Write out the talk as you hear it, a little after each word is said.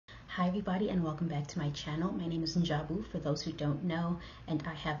Hi everybody and welcome back to my channel. My name is NjabuM for those who don't know, and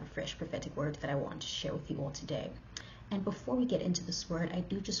I have a fresh prophetic word that I want to share with you all today. And before we get into this word, I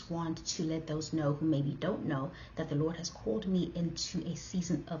do just want to let those know who maybe don't know that the Lord has called me into a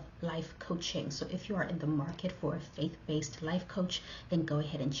season of life coaching. So if you are in the market for a faith-based life coach, then go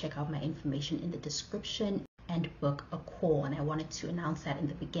ahead and check out my information in the description and book a call. And I wanted to announce that in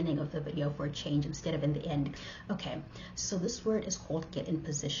the beginning of the video for a change instead of in the end. Okay, so this word is called Get in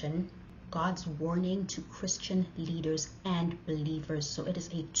Position. God's warning to Christian leaders and believers. So it is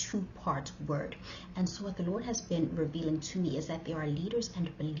a two-part word. And so what the Lord has been revealing to me is that there are leaders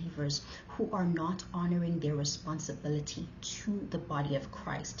and believers who are not honoring their responsibility to the body of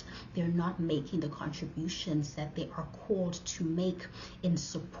Christ. They're not making the contributions that they are called to make in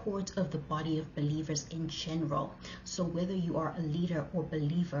support of the body of believers in general. So whether you are a leader or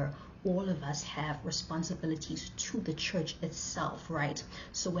believer, all of us have responsibilities to the church itself, right?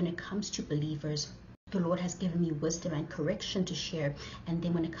 So when it comes to believers, the Lord has given me wisdom and correction to share. And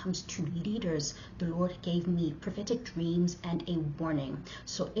then when it comes to leaders, the Lord gave me prophetic dreams and a warning.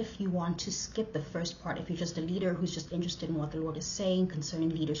 So if you want to skip the first part, if you're just a leader who's just interested in what the Lord is saying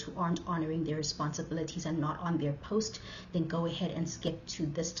concerning leaders who aren't honoring their responsibilities and not on their post, then go ahead and skip to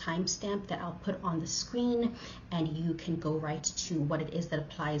this timestamp that I'll put on the screen, and you can go right to what it is that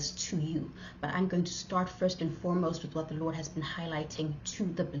applies to you. But I'm going to start first and foremost with what the Lord has been highlighting to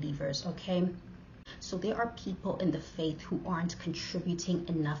the believers, okay? So there are people in the faith who aren't contributing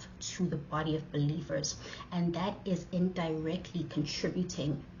enough to the body of believers, and that is indirectly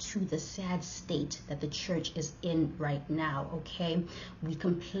contributing to the sad state that the church is in right now, okay? We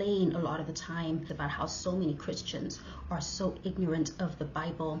complain a lot of the time about how so many Christians are so ignorant of the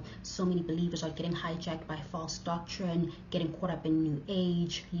Bible. So many believers are getting hijacked by false doctrine, getting caught up in New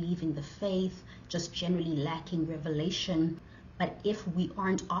Age, leaving the faith, just generally lacking revelation. But if we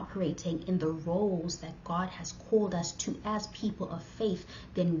aren't operating in the roles that God has called us to as people of faith,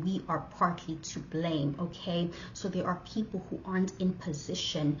 then we are partly to blame, okay? So there are people who aren't in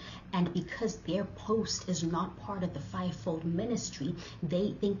position, and because their post is not part of the fivefold ministry,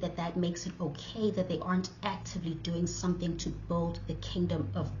 they think that that makes it okay that they aren't actively doing something to build the kingdom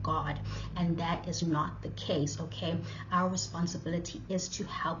of God. And that is not the case, okay? Our responsibility is to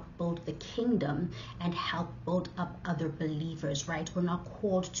help build the kingdom and help build up other believers, right? We're not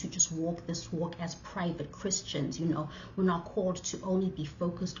called to just walk this walk as private Christians, you know. We're not called to only be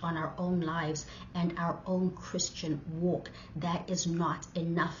focused on our own lives and our own Christian walk. That is not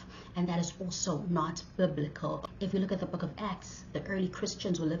enough, and that is also not biblical. If you look at the book of Acts, the early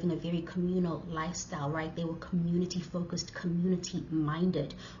Christians were living a very communal lifestyle, right? They were community focused, community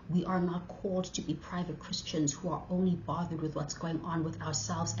minded. We are not called to be private Christians who are only bothered with what's going on with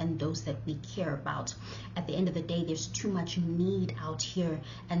ourselves and those that we care about. At the end of the day, there's too much need out here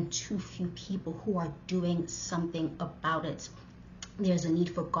and too few people who are doing something about it. There's a need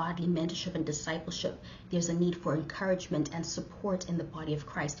for godly mentorship and discipleship. There's a need for encouragement and support in the body of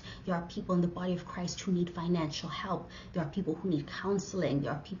Christ. There are people in the body of Christ who need financial help. There are people who need counseling.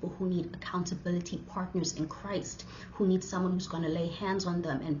 There are people who need accountability partners in Christ, who need someone who's going to lay hands on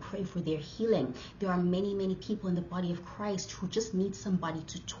them and pray for their healing. There are many, many people in the body of Christ who just need somebody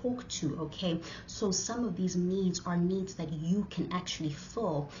to talk to, okay? So some of these needs are needs that you can actually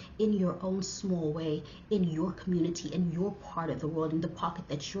fill in your own small way, in your community, in your part of the world, in the pocket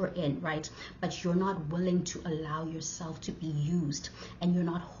that you're in, right? But you're not willing to allow yourself to be used, and you're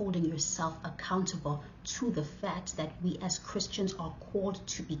not holding yourself accountable to the fact that we as Christians are called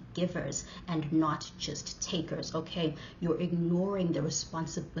to be givers and not just takers, okay? You're ignoring the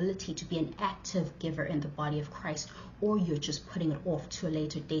responsibility to be an active giver in the body of Christ, or you're just putting it off to a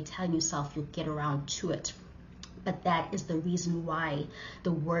later date, telling yourself you'll get around to it. But that is the reason why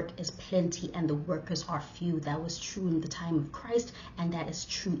the work is plenty and the workers are few. That was true in the time of Christ, and that is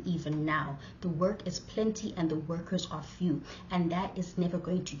true even now. The work is plenty and the workers are few, and that is never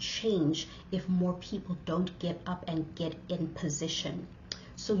going to change if more people don't get up and get in position.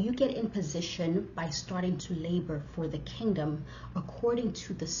 So you get in position by starting to labor for the kingdom according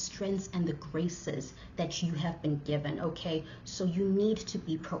to the strengths and the graces that you have been given, okay? So you need to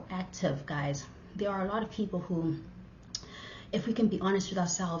be proactive, guys. There are a lot of people who, if we can be honest with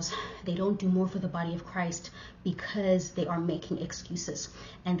ourselves, they don't do more for the body of Christ because they are making excuses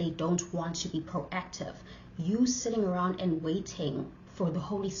and they don't want to be proactive. You sitting around and waiting for the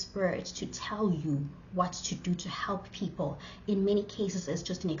Holy Spirit to tell you what to do to help people, in many cases it's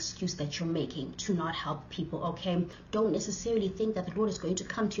just an excuse that you're making to not help people, okay? Don't necessarily think that the Lord is going to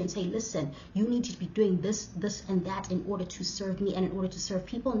come to you and say, listen, you need to be doing this, this, and that in order to serve me and in order to serve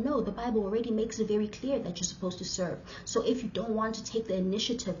people. No, the Bible already makes it very clear that you're supposed to serve. So if you don't want to take the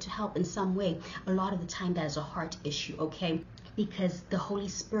initiative to help in some way, a lot of the time that is a heart issue, okay? Because the Holy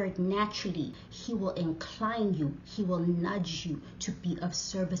Spirit naturally, he will incline you, he will nudge you to be of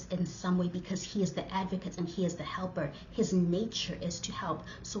service in some way, because he is the advocate and he is the helper. His nature is to help.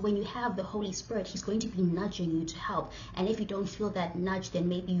 So when you have the Holy Spirit, he's going to be nudging you to help. And if you don't feel that nudge, then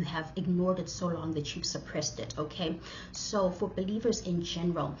maybe you have ignored it so long that you've suppressed it, okay? So for believers in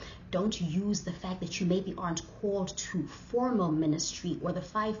general, don't use the fact that you maybe aren't called to formal ministry or the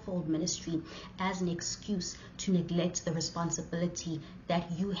fivefold ministry as an excuse to neglect the responsibility that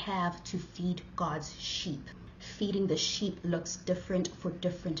you have to feed God's sheep. Feeding the sheep looks different for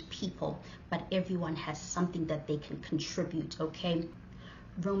different people, but everyone has something that they can contribute, okay?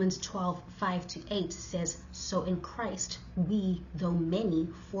 Romans 12:5-8 says, so in Christ, we, though many,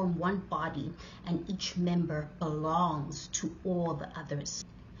 form one body, and each member belongs to all the others.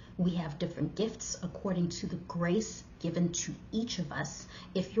 We have different gifts according to the grace given to each of us.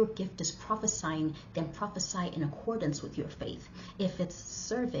 If your gift is prophesying, then prophesy in accordance with your faith. If it's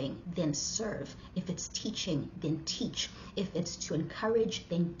serving, then serve. If it's teaching, then teach. If it's to encourage,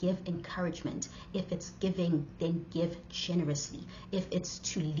 then give encouragement. If it's giving, then give generously. If it's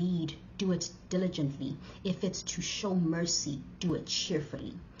to lead, do it diligently. If it's to show mercy, do it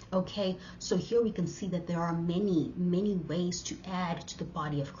cheerfully. Okay, so here we can see that there are many ways to add to the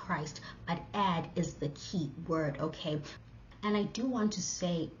body of Christ, but add is the key word, okay? And I do want to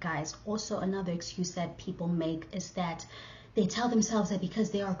say, guys, also another excuse that people make is that they tell themselves that because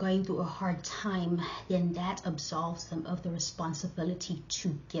they are going through a hard time, then that absolves them of the responsibility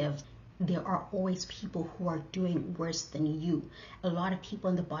to give. There are always people who are doing worse than you. A lot of people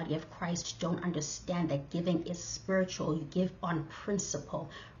in the body of Christ don't understand that giving is spiritual. You give on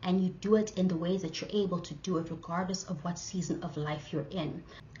principle, and you do it in the ways that you're able to do it regardless of what season of life you're in.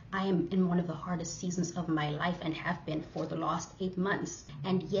 I am in one of the hardest seasons of my life and have been for the last 8 months.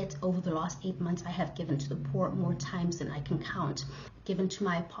 And yet over the last 8 months, I have given to the poor more times than I can count. Given to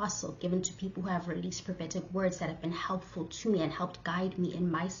my apostle, given to people who have released prophetic words that have been helpful to me and helped guide me in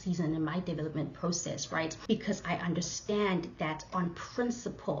my season and my development process, right? Because I understand that on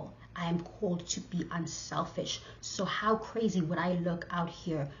principle, I am called to be unselfish. So how crazy would I look out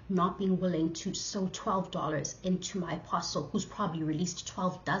here not being willing to sow $12 into my apostle, who's probably released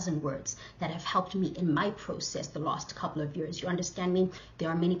 12 dozen words that have helped me in my process the last couple of years? You understand me? There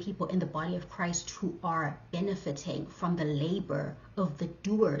are many people in the body of Christ who are benefiting from the labor of the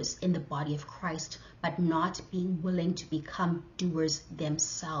doers in the body of Christ, but not being willing to become doers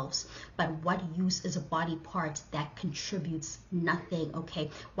themselves. But what use is a body part that contributes nothing, okay?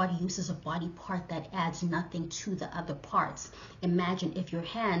 What use is a body part that adds nothing to the other parts? Imagine if your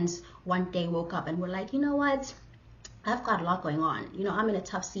hands one day woke up and were like, you know what? I've got a lot going on. You know, I'm in a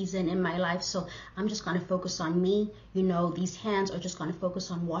tough season in my life, so I'm just going to focus on me. You know, these hands are just going to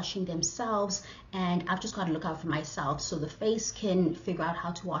focus on washing themselves, and I've just got to look out for myself. So the face can figure out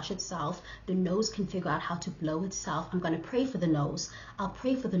how to wash itself. The nose can figure out how to blow itself. I'm going to pray for the nose. I'll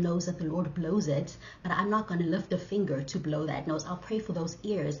pray for the nose that the Lord blows it, but I'm not going to lift a finger to blow that nose. I'll pray for those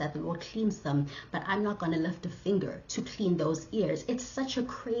ears that the Lord cleans them, but I'm not going to lift a finger to clean those ears. It's such a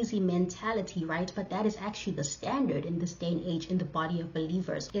crazy mentality, right? But that is actually the standard in this day and age in the body of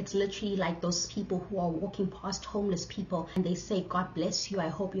believers. It's literally like those people who are walking past homeless people and they say, God bless you, I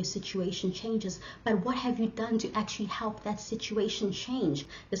hope your situation changes. But what have you done to actually help that situation change?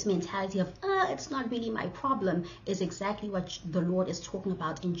 This mentality of, it's not really my problem, is exactly what the Lord is talking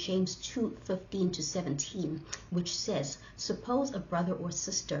about in James 2:15-17, which says, suppose a brother or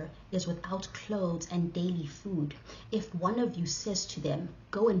sister is without clothes and daily food. If one of you says to them,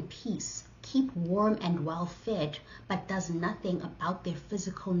 go in peace, keep warm and well fed, but does nothing about their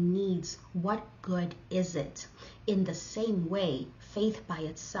physical needs, what good is it? In the same way, faith by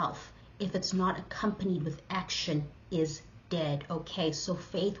itself, if it's not accompanied with action, is dead. Okay, so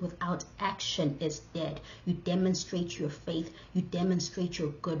faith without action is dead. You demonstrate your faith, you demonstrate your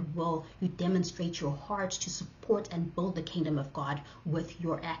goodwill, you demonstrate your heart to support and build the kingdom of God with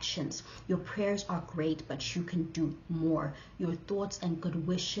your actions. Your prayers are great, but you can do more. Your thoughts and good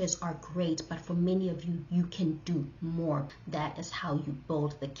wishes are great, but for many of you, you can do more. That is how you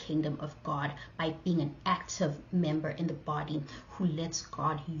build the kingdom of God, by being an active member in the body who lets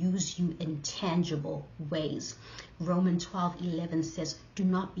God use you in tangible ways. Romans 12:11 says, do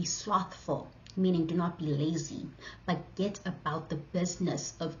not be slothful meaning do not be lazy, but get about the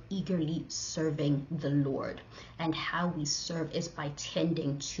business of eagerly serving the Lord. And how we serve is by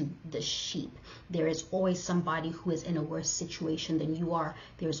tending to the sheep. There is always somebody who is in a worse situation than you are.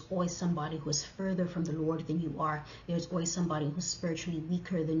 There's always somebody who is further from the Lord than you are. There's always somebody who's spiritually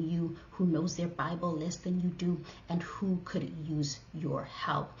weaker than you, who knows their Bible less than you do, and who could use your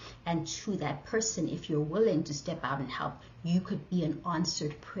help. And to that person, if you're willing to step out and help, you could be an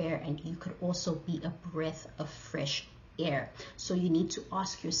answered prayer, and you could also be a breath of fresh air. So you need to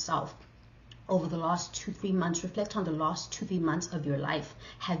ask yourself, over the last 2-3 months, reflect on the last 2-3 months of your life.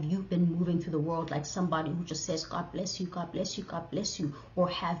 Have you been moving through the world like somebody who just says, God bless you, God bless you, God bless you? Or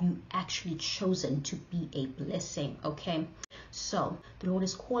have you actually chosen to be a blessing? Okay. So the Lord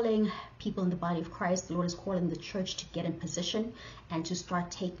is calling people in the body of Christ. The Lord is calling the church to get in position and to start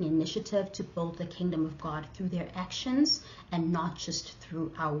taking initiative to build the kingdom of God through their actions and not just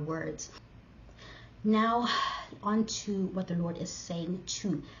through our words. Now, on to what the Lord is saying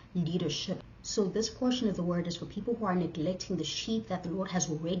to leadership. So this portion of the word is for people who are neglecting the sheep that the Lord has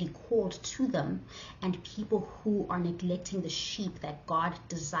already called to them, and people who are neglecting the sheep that God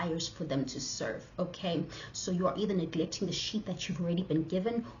desires for them to serve. Okay, so you are either neglecting the sheep that you've already been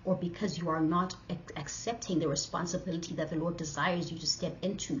given, or because you are not accepting the responsibility that the Lord desires you to step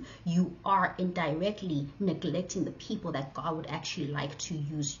into, you are indirectly neglecting the people that God would actually like to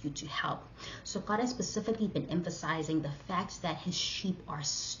use you to help. So God has specifically been emphasizing the fact that his sheep are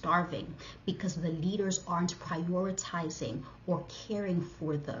starving because the leaders aren't prioritizing or caring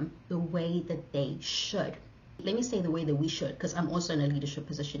for them the way that they should. Let me say the way that we should, because I'm also in a leadership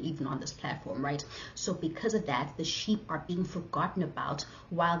position even on this platform, right? So because of that, the sheep are being forgotten about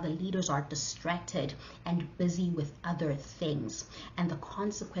while the leaders are distracted and busy with other things. And the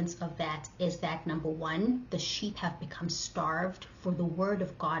consequence of that is that, number one, the sheep have become starved for the word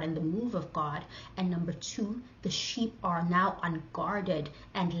of God and the move of God. And number two, the sheep are now unguarded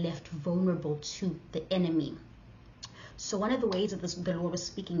and left vulnerable to the enemy. So one of the ways that the Lord was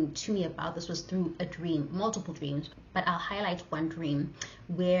speaking to me about this was through a dream, multiple dreams, but I'll highlight one dream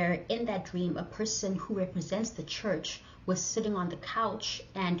where in that dream, a person who represents the church was sitting on the couch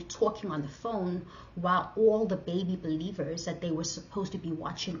and talking on the phone while all the baby believers that they were supposed to be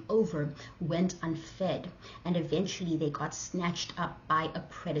watching over went unfed. And eventually they got snatched up by a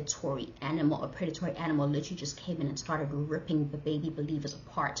predatory animal. A predatory animal literally just came in and started ripping the baby believers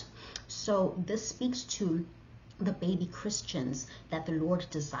apart. So this speaks to the baby Christians that the Lord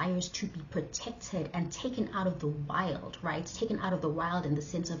desires to be protected and taken out of the wild, right? Taken out of the wild in the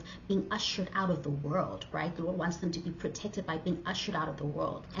sense of being ushered out of the world, right? The Lord wants them to be protected by being ushered out of the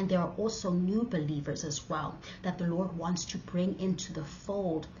world. And there are also new believers as well that the Lord wants to bring into the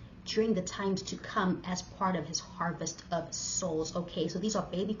fold during the times to come as part of his harvest of souls. Okay, so these are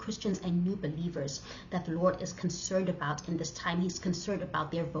baby Christians and new believers that the Lord is concerned about in this time. He's concerned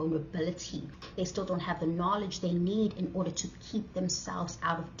about their vulnerability. They still don't have the knowledge they need in order to keep themselves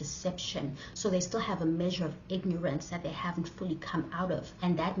out of deception. So they still have a measure of ignorance that they haven't fully come out of.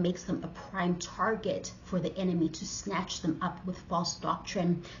 And that makes them a prime target for the enemy to snatch them up with false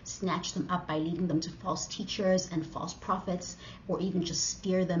doctrine, snatch them up by leading them to false teachers and false prophets, or even just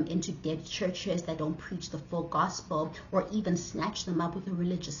steer them into dead churches that don't preach the full gospel, or even snatch them up with a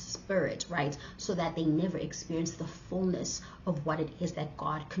religious spirit, right? So that they never experience the fullness of what it is that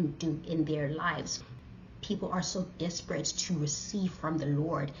God can do in their lives. People are so desperate to receive from the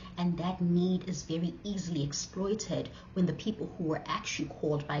Lord, and that need is very easily exploited when the people who were actually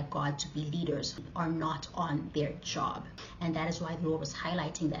called by God to be leaders are not on their job. And that is why the Lord was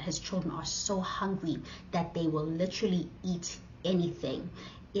highlighting that his children are so hungry that they will literally eat anything.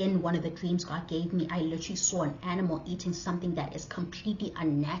 In one of the dreams God gave me, I literally saw an animal eating something that is completely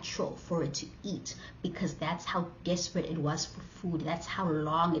unnatural for it to eat, because that's how desperate it was for food. That's how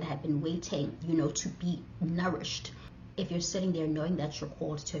long it had been waiting, to be nourished. If you're sitting there knowing that you're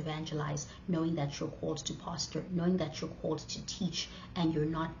called to evangelize, knowing that you're called to pastor, knowing that you're called to teach, and you're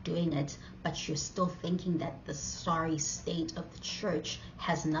not doing it, but you're still thinking that the sorry state of the church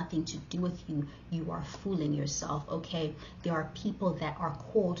has nothing to do with you, you are fooling yourself, okay? There are people that are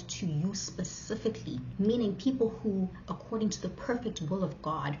called to you specifically, meaning people who, according to the perfect will of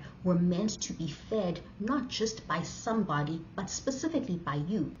God, were meant to be fed not just by somebody, but specifically by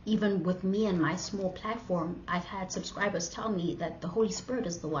you. Even with me and my small platform, I've had subscribers subscribers tell me that the Holy Spirit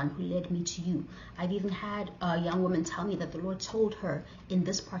is the one who led me to you. I've even had a young woman tell me that the Lord told her in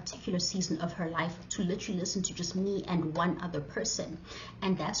this particular season of her life to literally listen to just me and one other person.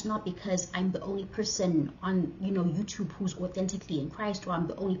 And that's not because I'm the only person on, YouTube who's authentically in Christ, or I'm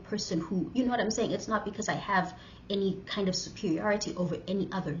the only person who, you know what I'm saying? It's not because I have any kind of superiority over any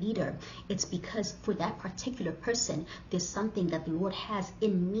other leader. It's because for that particular person, there's something that the Lord has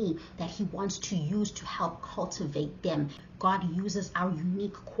in me that he wants to use to help cultivate them. God uses our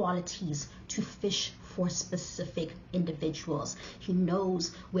unique qualities to fish for specific individuals. He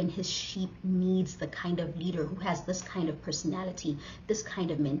knows when his sheep needs the kind of leader who has this kind of personality, this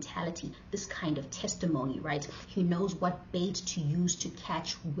kind of mentality, this kind of testimony, right? He knows what bait to use to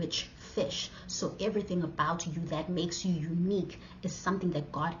catch which fish. So everything about you that makes you unique is something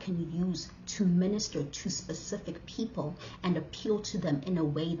that God can use to minister to specific people and appeal to them in a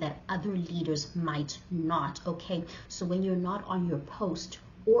way that other leaders might not, okay? So when you're not on your post,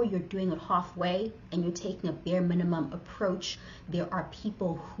 or you're doing it halfway and you're taking a bare minimum approach, there are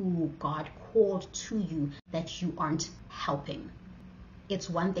people who God called to you that you aren't helping. It's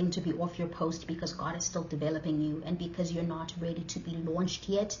one thing to be off your post because God is still developing you, and because you're not ready to be launched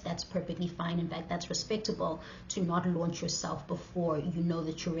yet, that's perfectly fine. In fact, that's respectable to not launch yourself before you know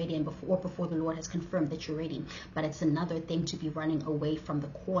that you're ready and before the Lord has confirmed that you're ready. But it's another thing to be running away from the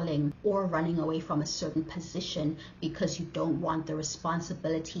calling or running away from a certain position because you don't want the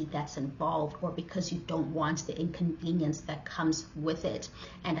responsibility that's involved, or because you don't want the inconvenience that comes with it.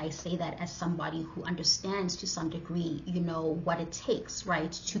 And I say that as somebody who understands to some degree, what it takes,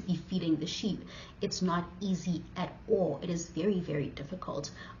 right, to be feeding the sheep. It's not easy at all. It is very, very difficult.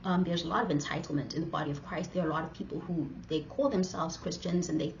 There's a lot of entitlement in the body of Christ. There are a lot of people who they call themselves Christians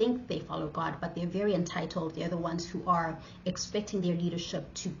and they think they follow God, but they're very entitled. They're the ones who are expecting their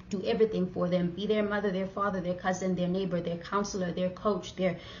leadership to do everything for them, be their mother, their father, their cousin, their neighbor, their counselor, their coach,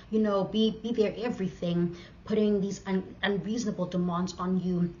 their, be their everything, putting these unreasonable demands on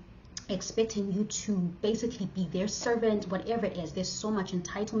you, expecting you to basically be their servant, whatever it is. There's so much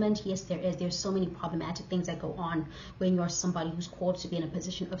entitlement. Yes, there is. There's so many problematic things that go on when you're somebody who's called to be in a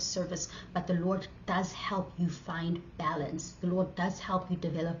position of service. But the Lord does help you find balance. The Lord does help you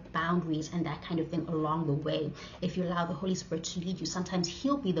develop boundaries and that kind of thing along the way. If you allow the Holy Spirit to lead you, sometimes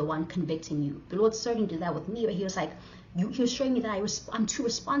he'll be the one convicting you. The Lord certainly did that with me, but he was like, he was showing me that I'm too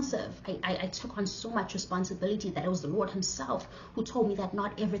responsive. I took on so much responsibility that it was the Lord himself who told me that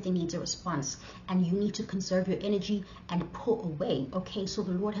not everything needs a response, and you need to conserve your energy and pull away, okay? So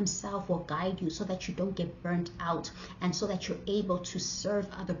the Lord himself will guide you so that you don't get burnt out, and so that you're able to serve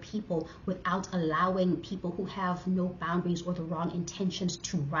other people without allowing people who have no boundaries or the wrong intentions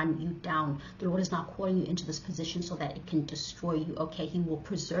to run you down. The Lord is not calling you into this position so that it can destroy you, okay? He will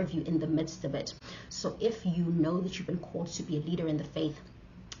preserve you in the midst of it. So if you know that you've been called to be a leader in the faith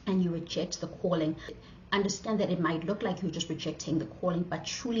and you reject the calling, understand that it might look like you're just rejecting the calling, but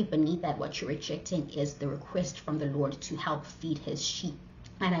truly beneath that, what you're rejecting is the request from the Lord to help feed his sheep.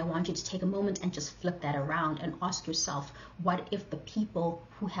 And I want you to take a moment and just flip that around and ask yourself, what if the people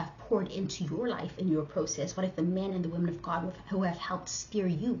who have poured into your life in your process, what if the men and the women of God who have helped steer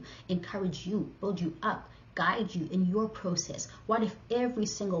you, encourage you, build you up, guide you in your process, what if every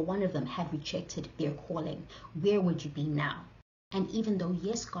single one of them had rejected their calling? Where would you be now? And even though,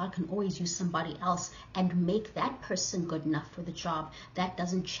 yes, God can always use somebody else and make that person good enough for the job, that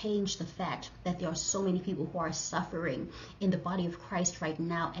doesn't change the fact that there are so many people who are suffering in the body of Christ right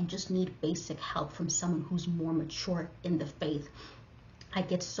now and just need basic help from someone who's more mature in the faith. I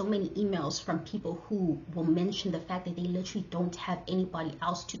get so many emails from people who will mention the fact that they literally don't have anybody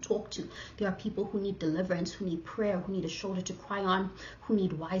else to talk to. There are people who need deliverance, who need prayer, who need a shoulder to cry on, who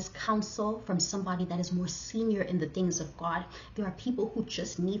need wise counsel from somebody that is more senior in the things of God. There are people who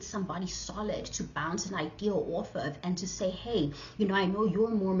just need somebody solid to bounce an idea off of and to say, hey, I know you're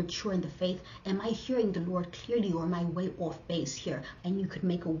more mature in the faith. Am I hearing the Lord clearly, or am I way off base here? And you could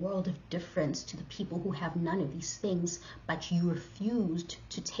make a world of difference to the people who have none of these things, but you refuse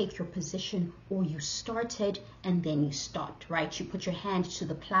to take your position, or you started and then you stopped, right? You put your hand to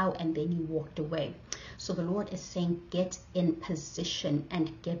the plow and then you walked away. So the Lord is saying, get in position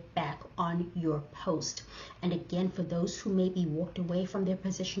and get back on your post. And again, for those who maybe walked away from their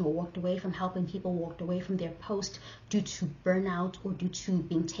position or walked away from helping people, walked away from their post due to burnout or due to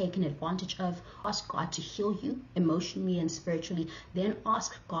being taken advantage of, ask God to heal you emotionally and spiritually. Then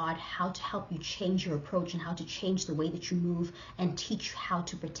ask God how to help you change your approach and how to change the way that you move, and teach you how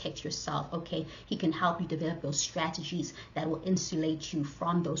to protect yourself, okay? He can help you develop those strategies that will insulate you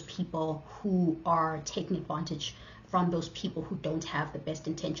from those people who are taking advantage from those people who don't have the best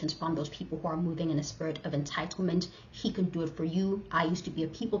intentions, from those people who are moving in a spirit of entitlement. He can do it for you. I used to be a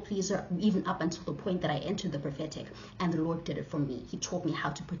people pleaser, even up until the point that I entered the prophetic, and the Lord did it for me. He taught me how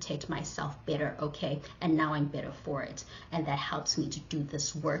to protect myself better, okay? And now I'm better for it, and that helps me to do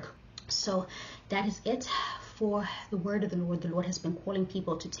this work. So that is it for the word of the Lord. The Lord has been calling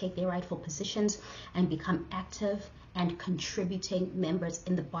people to take their rightful positions and become active and contributing members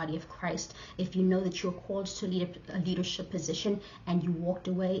in the body of Christ. If you know that you're called to a leadership position and you walked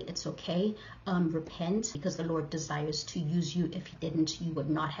away, it's okay. Repent, because the Lord desires to use you. If he didn't, you would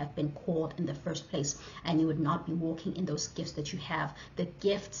not have been called in the first place, and you would not be walking in those gifts that you have. The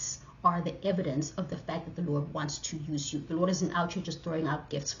gifts are the evidence of the fact that the Lord wants to use you. The Lord isn't out here just throwing out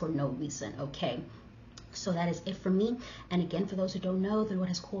gifts for no reason, okay? So that is it for me. And again, for those who don't know, the Lord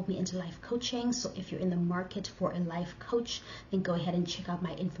has called me into life coaching. So if you're in the market for a life coach, then go ahead and check out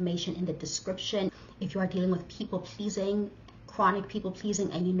my information in the description. If you are dealing with people pleasing, chronic people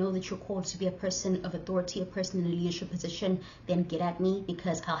pleasing, and you know that you're called to be a person of authority, a person in a leadership position, then get at me,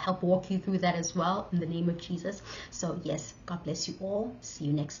 because I'll help walk you through that as well, in the name of Jesus. So yes, God bless you all. See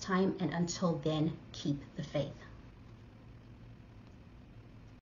you next time. And until then, keep the faith.